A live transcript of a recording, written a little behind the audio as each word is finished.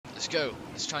Let's go.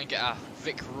 Let's try and get our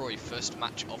Vic Roy first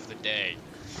match of the day.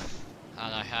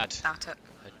 And I had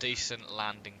a decent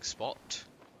landing spot.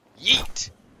 Yeet!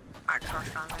 I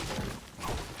crash landing.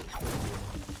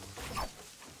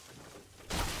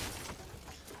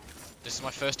 This is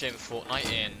my first game of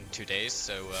Fortnite in 2 days,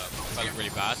 so I felt really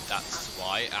bad. That's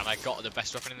why. And I got the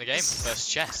best weapon in the game, first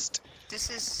chest. This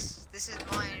is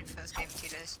my first game in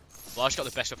 2 days. Well, I just got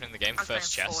the best weapon in the game,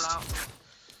 first chest. Fallout.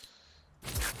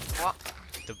 What?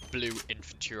 The blue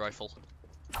infantry rifle.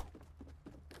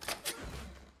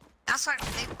 That's like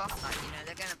they buff that, you know,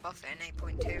 they're gonna buff it in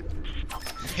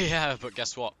 8.2. Yeah, but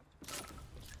guess what?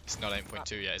 It's not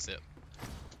 8.2 yet, is it?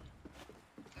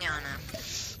 Yeah, I know.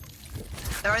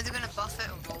 They're either gonna buff it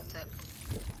or vault it.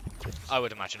 I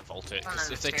would imagine vault it. Oh, no,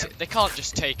 If they can't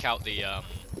just take out the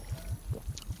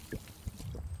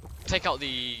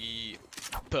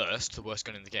burst, the worst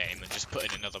gun in the game, and just put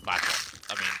in another bad one.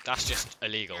 I mean, that's just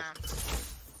illegal. Yeah.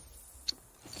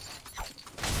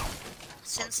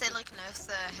 Since they like nerfed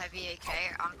the heavy AK,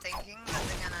 I'm thinking that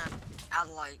they're gonna add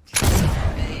like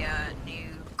a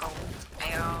new gold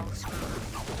AR.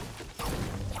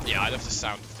 Yeah, I love the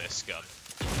sound of this gun.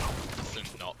 The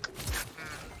flint knock.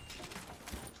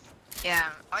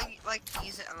 Yeah, I like to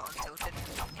use it a lot on Tilted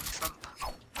in Trump.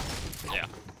 Yeah.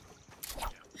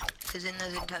 Because in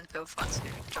those intense build fights,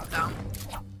 you jump down.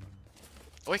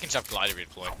 Or we can just have glider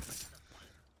redeploy.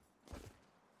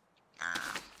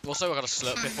 Also, I got a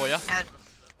slurp here for you.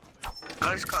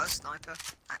 I just got a sniper.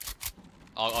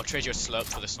 I'll trade you a slurp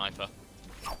for the sniper.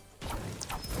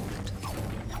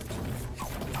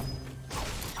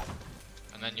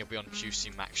 And then you'll be on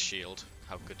juicy max shield.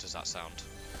 How good does that sound?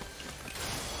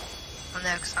 On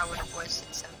there, because I would have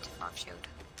wasted 75 shield.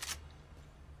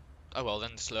 Oh well,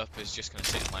 then the slurp is just going to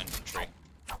sit in my infantry.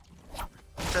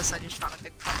 Plus, I just found a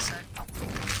big presso.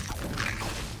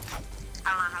 And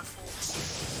I have 4.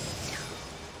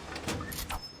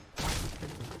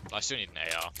 I still need an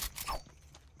AR.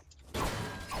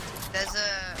 There's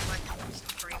like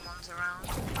some green ones around.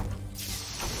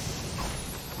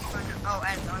 Oh,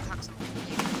 and I have some.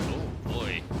 Oh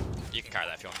boy, you can carry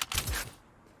that if you want.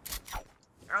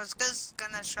 I was just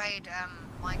gonna trade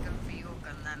my gun for your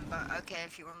gun then, but okay,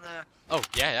 if you want the Oh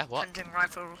yeah, what? hunting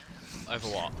rifle. Over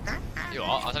what? You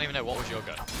are? I don't even know, what was your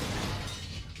gun?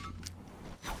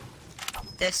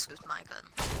 This was my gun.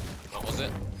 What was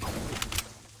it?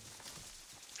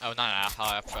 Oh, 9.5.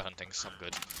 I prefer hunting, so I'm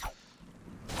good.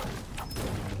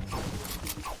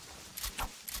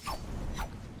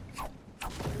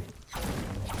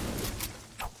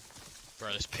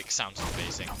 Bro, this pick sounds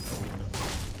amazing.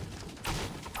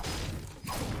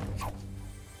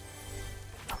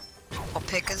 What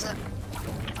pick is it?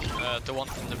 The one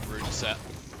from the Brood set.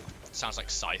 Sounds like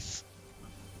Scythe.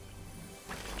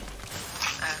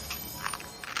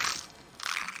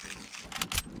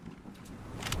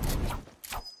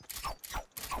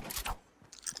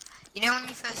 You know when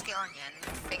you first get on, yeah, and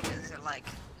your fingers are like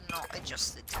not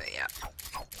adjusted to it yet.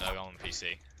 No, I'm on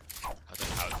PC. I don't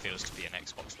know how it feels to be an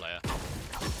Xbox player.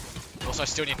 Also, I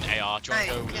still need an AR. Do you want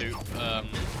to go loot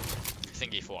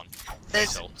thingy for one?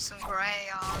 There's Fatal. some grey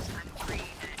ARs and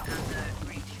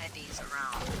green headies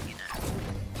around, you know.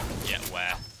 Yeah,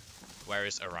 where? Where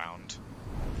is around?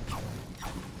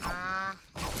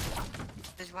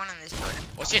 There's one in this building.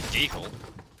 What's your deagle?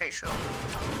 Pretty sure.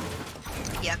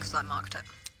 Yeah, because I marked it.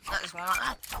 No, there's one like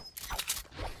that.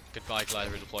 Goodbye,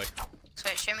 glider redeploy. So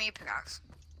wait, show me your pickaxe.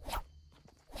 No,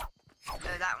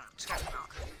 that one. Scratch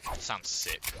mark. Sounds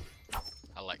sick.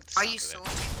 I like the Are sound you of it.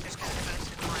 sorting? Just because it goes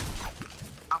to my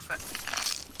outfit.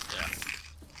 Yeah.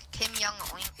 Kim Young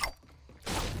oink.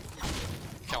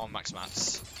 Come on, Max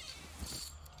Mats.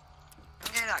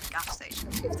 I'm going to that gas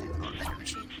station. See if they've got a vending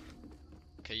machine.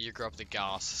 Okay, you grab the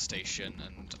gas station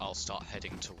and I'll start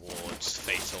heading towards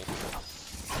Fatal.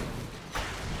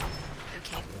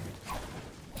 Okay.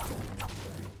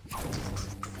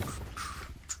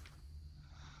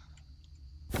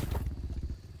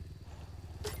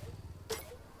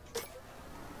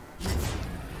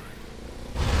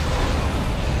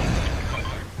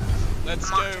 Let's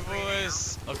go,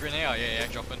 boys! Oh, grenade, yeah,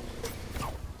 dropping.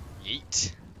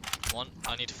 Yeet. Come on,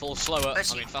 I need to fall slower,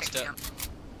 I mean faster.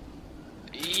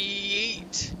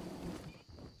 Yeet!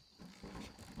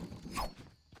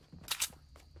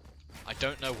 I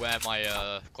don't know where my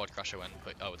quad crasher went,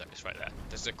 but oh, it's right there.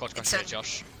 There's a quad crasher here,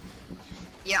 Josh.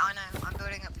 Yeah, I know. I'm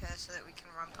building up here so that we can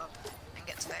ramp up and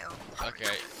get to Fatal.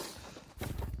 Okay.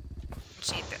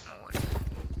 Just need a bit more wood.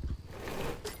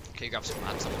 Okay, grab some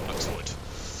mats, I'm on wood.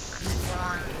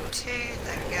 1, 2,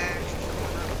 there we go.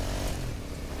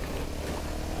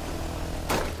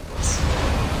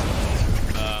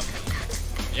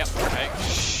 Yep, okay,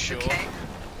 sure.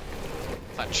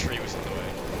 that tree was in the way.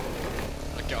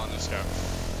 Like, get on, let's go.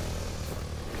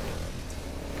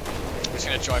 I'm just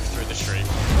gonna drive through the tree.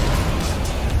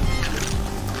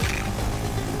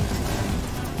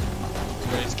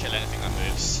 I'm ready to kill anything that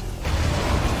moves.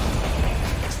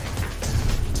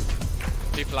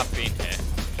 People have been here.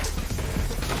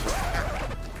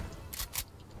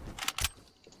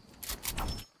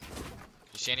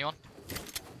 You see anyone?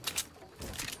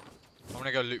 I'm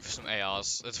gonna go loot for some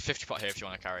ARs. There's a 50 pot here if you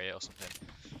want to carry it or something.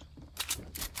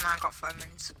 No, I got 5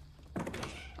 minis.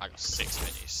 I got 6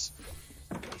 minis.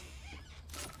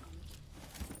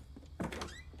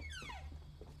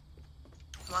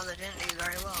 Well, they didn't do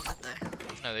very well, did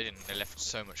they? No, they didn't. They left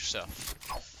so much stuff.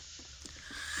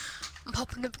 I'm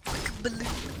popping a quick balloon.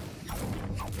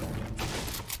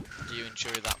 Do you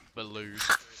enjoy that balloon?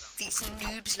 These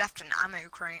noobs left an ammo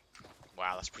crate.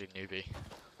 Wow, that's pretty newbie.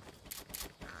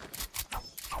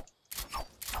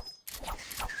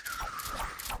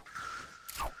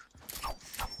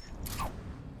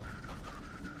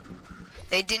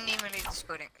 They didn't even do this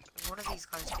building. What are these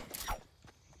guys doing?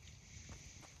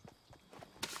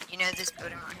 You know this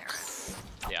building right here,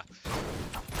 right? Yeah.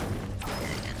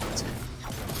 Yeah, that's it.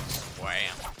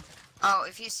 Wham. Oh,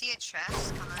 if you see a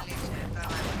chest, can I leave it? But I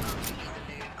don't need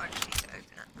the loot. I just need to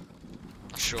open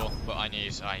it. Sure, but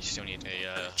I still need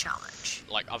a Challenge.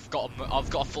 like I've got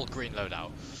a full green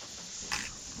loadout.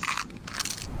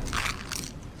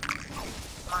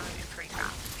 Mine would be pretty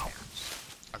bad.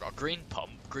 I got a green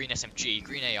pump, green SMG,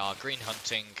 green AR, green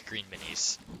hunting, green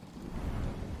minis.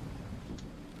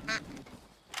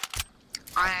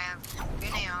 I have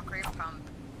green AR, green pump,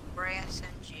 grey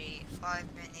SMG, 5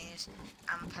 minis,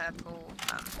 and purple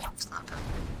sniper.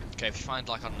 Okay, if you find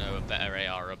like I don't know a better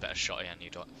AR or a better shotty, I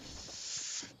need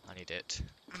it.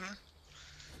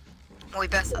 Well, we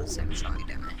both have the same shotty,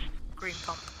 don't we? Green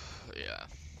pump. Yeah.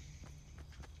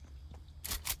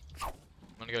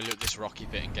 I'm gonna go loot this rocky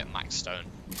bit and get max stone.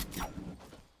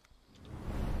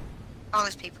 Oh,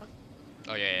 there's people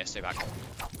Oh yeah, stay back.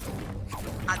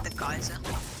 at the geyser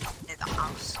near the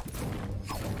house.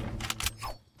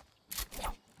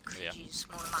 Could Yeah. use a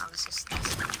small amount of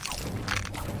assistance.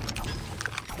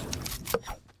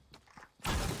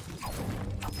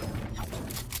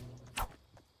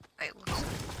 Wait, what's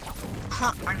that?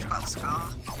 Huh, I just got a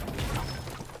scar.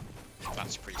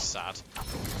 That's pretty sad.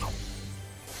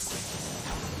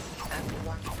 Purple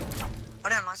one. I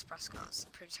don't like suppressed scars,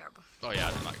 they're pretty terrible. Oh yeah,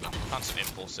 I don't like them. Found some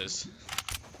impulses.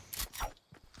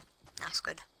 That's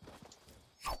good.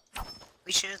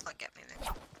 We should like get moving.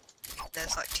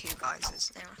 There's like 2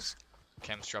 geysers near us.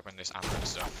 Chem's dropping this ammo and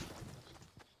stuff.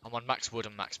 I'm on max wood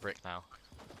and max brick now.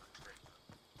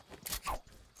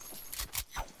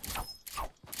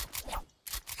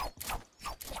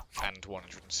 And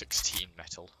 116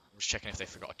 metal. I'm just checking if they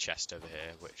forgot a chest over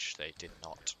here, which they did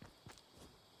not.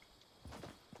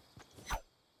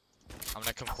 I'm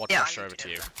gonna come quad Yeah, rush I need over to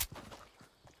do you. that.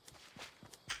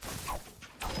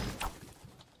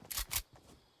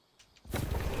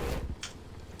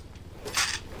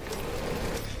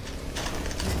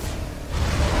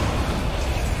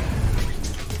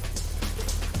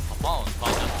 Come on,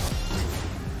 partner.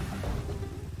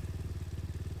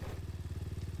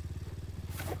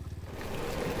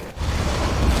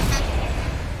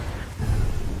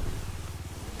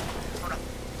 Hold up.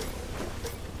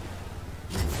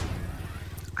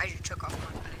 I just took off my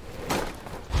bag.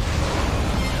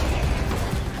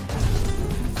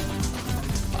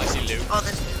 I see loot. Oh,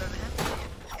 there's food over here.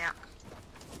 Yeah.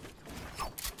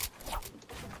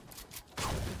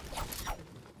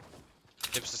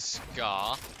 There's a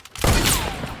scar.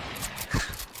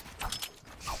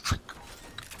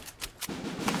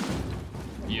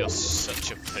 You're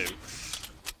such a poo.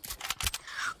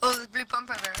 Oh, there's blue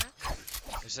pump over here.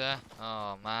 Is there?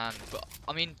 Oh man. But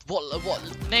I mean, what?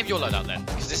 Name your loadout then,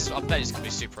 because this is. I bet it's gonna be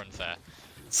super unfair.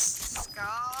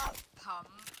 Scar, pump,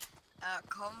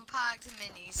 compact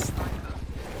mini sniper.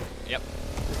 Yep.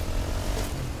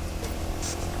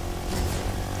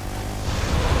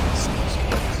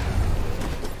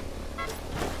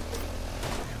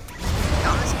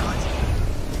 Oh, there's guys.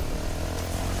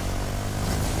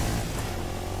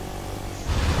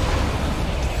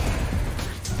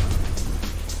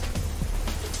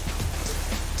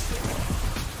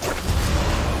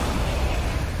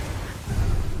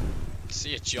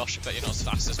 See you, Josh. I bet you're not as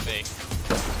fast as me.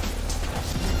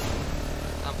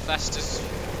 I'm fast as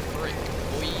frick,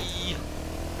 boy.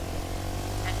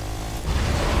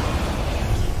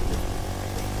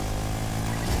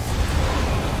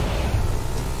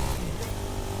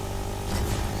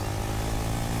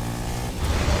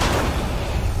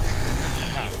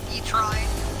 You tried.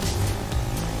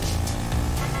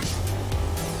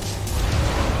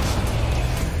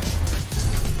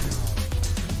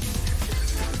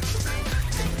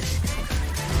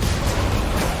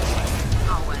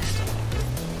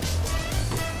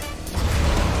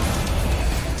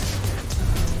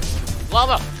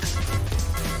 Lava!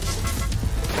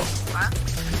 What?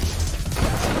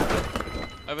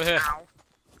 Over here. Ow.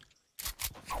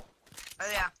 Oh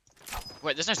yeah.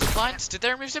 Wait, there's no zip lines? Did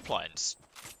they remove zip lines?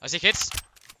 I see kids.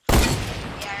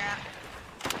 Yeah.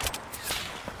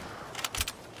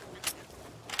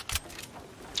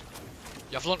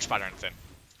 You have launch pad or anything?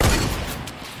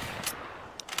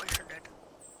 Wish I did.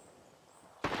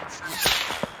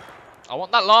 I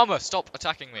want that llama! Stop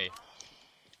attacking me.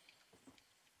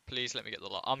 Please let me get the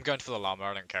llama. I'm going for the llama,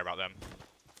 I don't care about them.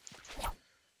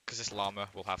 Because this llama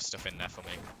will have stuff in there for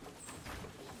me.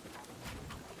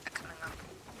 They're coming up.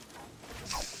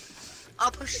 I'll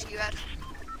push you, Ed.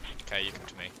 Okay, you come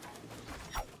to me.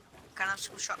 Can I have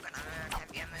some shotgun ammo and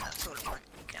heavy ammo? That's all I want.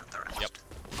 You can have the rest. Yep.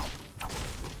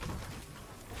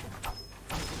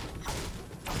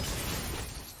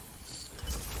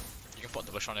 You can put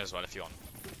the bush on it as well if you want.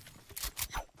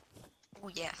 Oh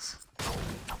yes.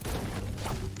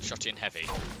 Shotty and heavy.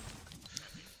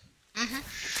 Mhm.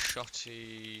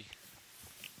 Shotty.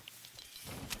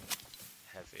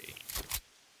 Heavy.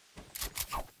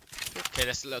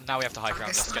 Okay, now we have to high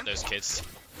ground. Let's get those kids.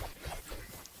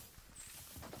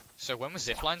 So when were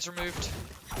zip lines removed?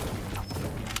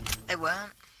 They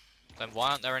weren't. Then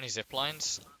why aren't there any zip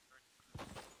lines?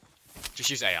 Just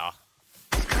use AR.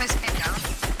 Guys came down.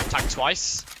 Tag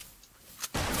twice.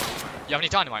 You have any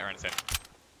dynamite or anything?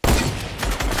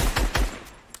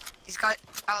 These guys.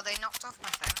 Oh, they knocked off my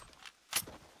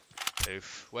thing.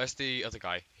 Oof. Where's the other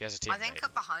guy? He has a teammate. I think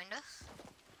up behind us.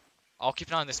 I'll keep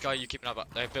an eye on this guy. You keep an eye on.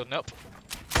 They're building up.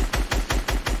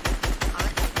 Are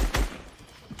they?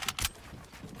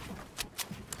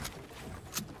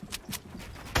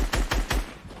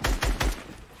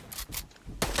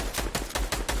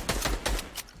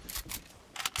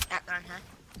 Yeah, they're in here.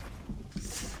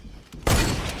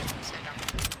 Sit down.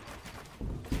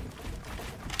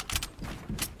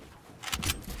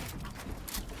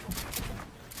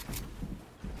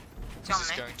 It's on This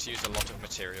is me. going to use a lot of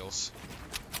materials.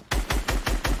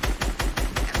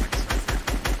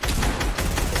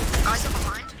 Guys are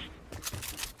behind.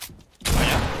 Oh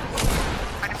yeah.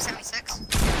 Item 76.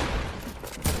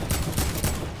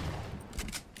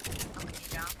 Knocking you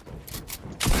down.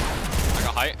 I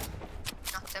got height.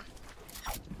 Knocked him.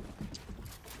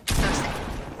 First thing.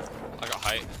 I got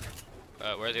height.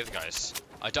 Where are the other guys?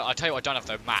 I tell you what, I don't have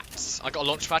though. Mats. I got a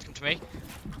launch pad. Come to me.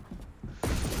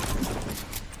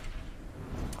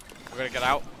 We're gonna get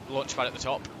out. Launch pad at the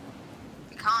top.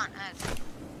 We can't, Ed.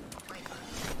 Wait.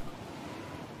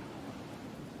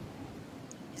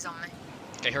 He's on me.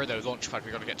 Okay, here are those launch pad.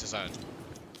 We gotta get to zone.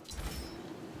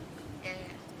 Yeah.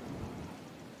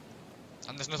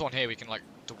 And there's another one here. We can like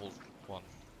double one.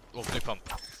 Or blue pump.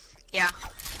 Yeah.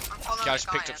 I'm following Okay, I the just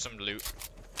guy, picked up Ed. some loot.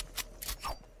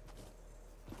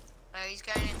 He's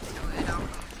going into the wood. I'll come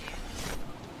with you.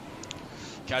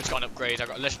 Okay, I just got an upgrade. I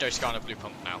got a legendary scar and a blue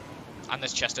pump now. And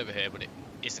there's chest over here, but it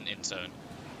isn't in zone.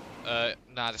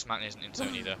 Nah, this mountain isn't in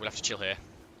zone either. We'll have to chill here.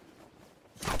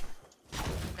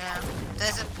 Yeah.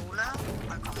 There's a baller.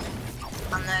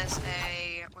 And there's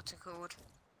a. What's it called?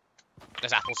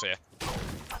 There's apples here.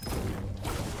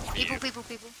 For you. People.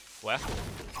 Where?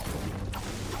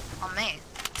 On me.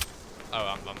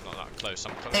 Oh, I'm not that close.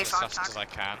 I'm coming They as found fast as I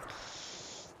can.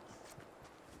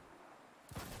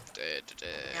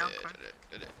 Yeah, okay.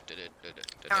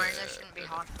 Don't worry, that shouldn't be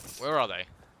hard. Where are they?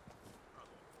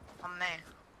 On me.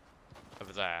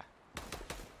 Over there.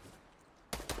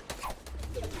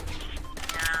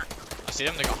 Yeah. I see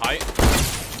them, they got height.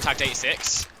 Tagged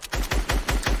 86.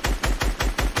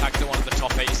 Tagged the one at the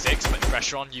top 86, putting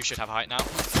pressure on. You should have height now.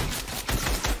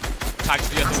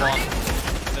 Tagged the other one.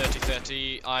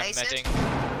 30-30. I'm Base it. medding.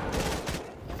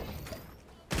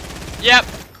 Yep!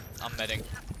 I'm medding.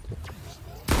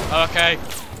 Okay.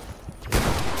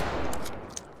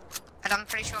 And I'm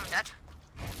pretty sure I'm dead.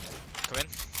 Come in.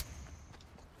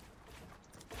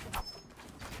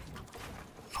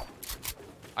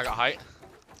 I got height.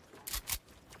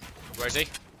 Where is he?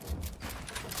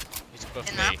 He's above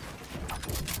In me. there.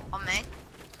 On me.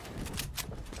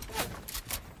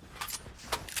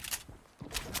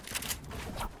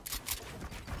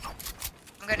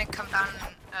 I'm gonna come down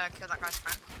and kill that guy's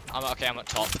friend. I'm okay, I'm at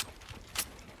top.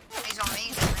 He's on me,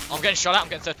 he's on me. I'm getting shot at, I'm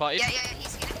getting third party. Yeah,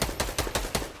 he's here.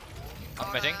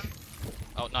 I'm medding.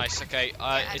 Oh, nice, okay.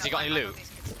 Has he got any loot?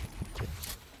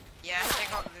 Yeah, they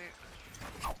got loot.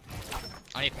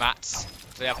 I need mats.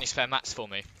 Do they have any spare mats for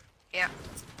me? Yeah,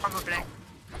 probably.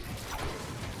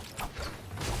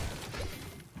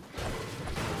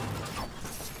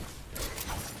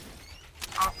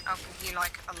 I'll give you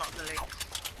like a lot of the loot.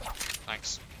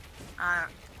 Thanks.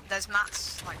 There's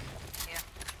mats like here.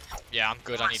 Yeah, I'm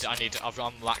good. I'm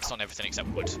laxed on everything except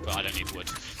wood, but I don't need wood.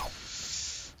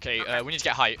 Okay, we need to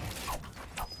get height.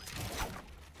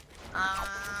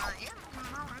 Yeah,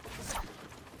 alright.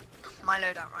 My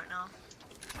loadout right now.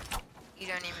 You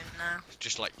don't even know.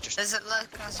 Just. There's a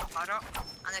supply drop,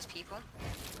 and there's people.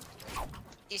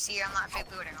 You see on that big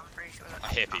building, I'm pretty sure that I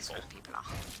hear that's people. where people are.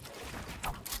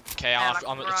 Okay, Yeah,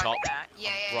 I'm at the right top. there.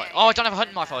 Yeah. Right. Oh, I don't have a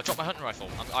hunting rifle. I dropped my hunting rifle.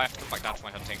 I have to come back down to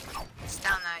my hunting. It's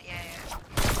down there, yeah.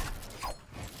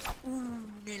 Ooh,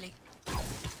 nearly.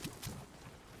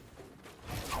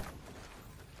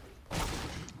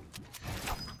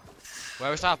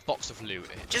 Where is that box of loot?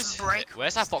 Just break.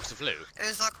 Where's that box of loot? It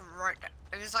was like right there.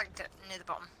 It was like near the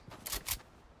bottom.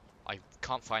 I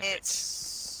can't find it.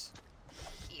 It's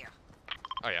here.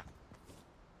 Oh yeah.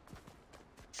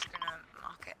 Just gonna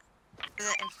mark it. Is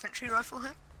it infantry rifle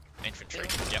here? Infantry.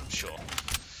 Yep, sure.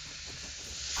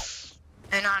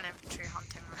 No, not an infantry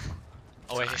hunting rifle.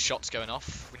 Oh wait, his shot's going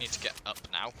off. We need to get up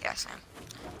now. Yeah, same.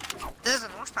 There's a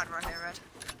launch pad right here, Red.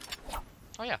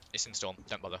 Oh yeah, it's in storm.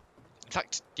 Don't bother. In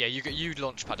fact, yeah, you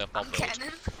launch pad up. I'll I'm build. getting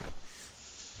him.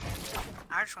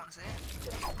 I just want to see it.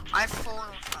 I have 4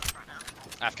 launch pads right now.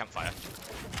 I have campfire.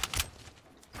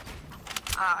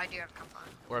 I do have campfire.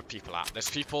 Where are people at? There's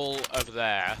people over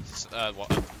there. What?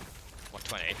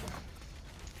 120.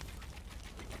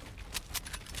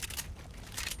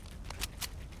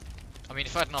 I mean,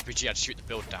 if I had an RPG, I'd shoot the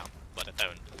build down, but I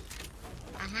don't.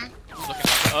 I'm looking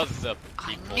at other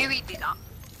people. I knew he'd do that.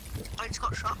 I just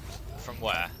got shot. From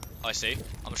where? I see.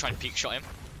 I'm gonna try and peek shot him.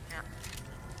 Yeah.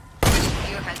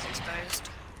 Your head's exposed.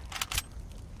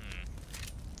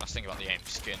 Last thing about the aim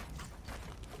skin.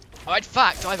 Oh, in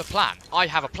fact, I have a plan. I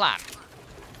have a plan.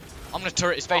 I'm gonna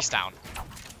turret his base down.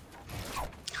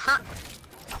 Huh.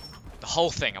 The whole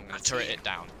thing, I'm gonna turret it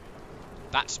down.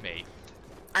 That's me.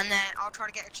 And then I'll try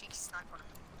to get a cheeky snipe on him.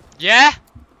 Yeah?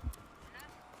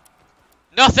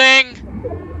 Nothing!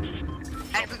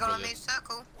 And we got on the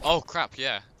circle. Oh crap,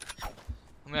 yeah.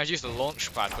 I mean, I used the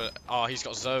launch pad, but oh, he's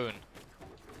got zone.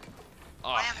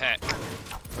 Oh I have heck. launch pad.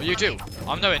 Well, you do.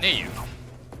 I'm nowhere near you.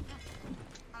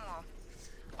 Oh,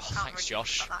 Oh, Can't thanks, really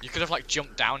Josh. do that. You could have like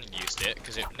jumped down and used it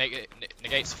because it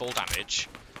negates full damage.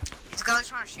 this guy's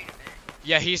trying to shoot at me.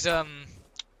 Yeah, he's I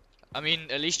mean,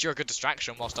 at least you're a good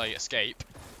distraction whilst I escape.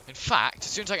 In fact,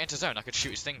 as soon as I get into zone, I could shoot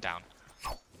his thing down.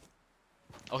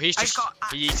 Oh, he's I just got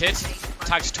he yeeted.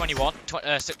 Tags 21,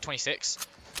 26.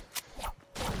 I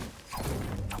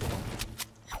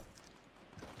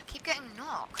keep getting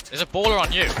knocked. There's a baller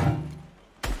on you.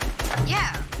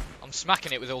 Yeah. I'm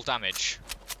smacking it with all damage.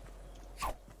 You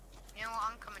know what?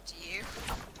 I'm coming to you.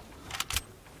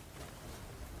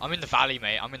 I'm in the valley,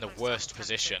 mate. I'm in the worst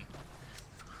position.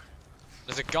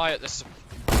 There's a guy at this.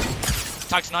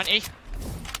 Tagged 90.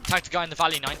 Tagged a guy in the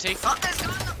valley 90. Oh, there's a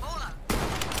guy on the baller.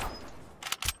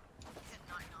 He's at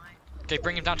 99. Okay,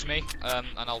 bring him down to me, and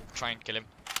I'll try and kill him.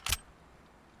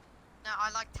 No,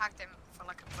 I like tagged him for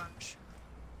like a bunch.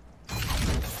 I'm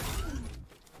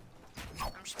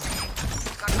just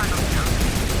gotta try not to jump.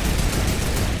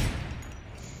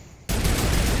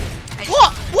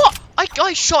 What? What?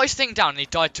 I shot his thing down and he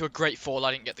died to a great fall.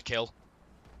 I didn't get the kill.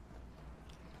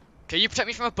 Okay, you protect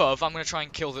me from above. I'm gonna try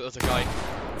and kill the other guy.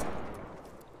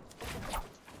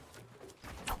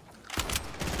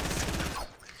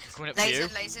 Coming up to you.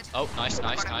 Lasered. Oh, nice.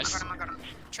 I got him.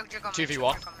 Chug jug on me.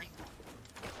 2v1. Chug jug on me.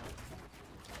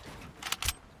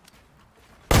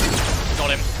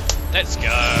 Got him. Let's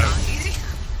go. Easy.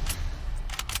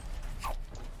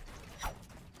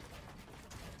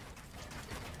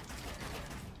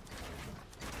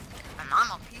 And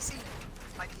I'm on PC.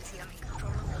 By PC, I mean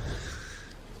controller.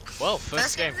 Well,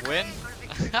 first game of the win. day, got a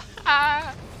victory.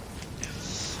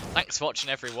 Thanks for watching,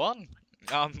 everyone.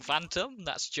 I'm Phantom.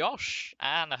 That's Josh,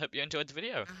 and I hope you enjoyed the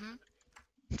video.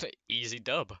 Easy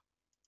dub.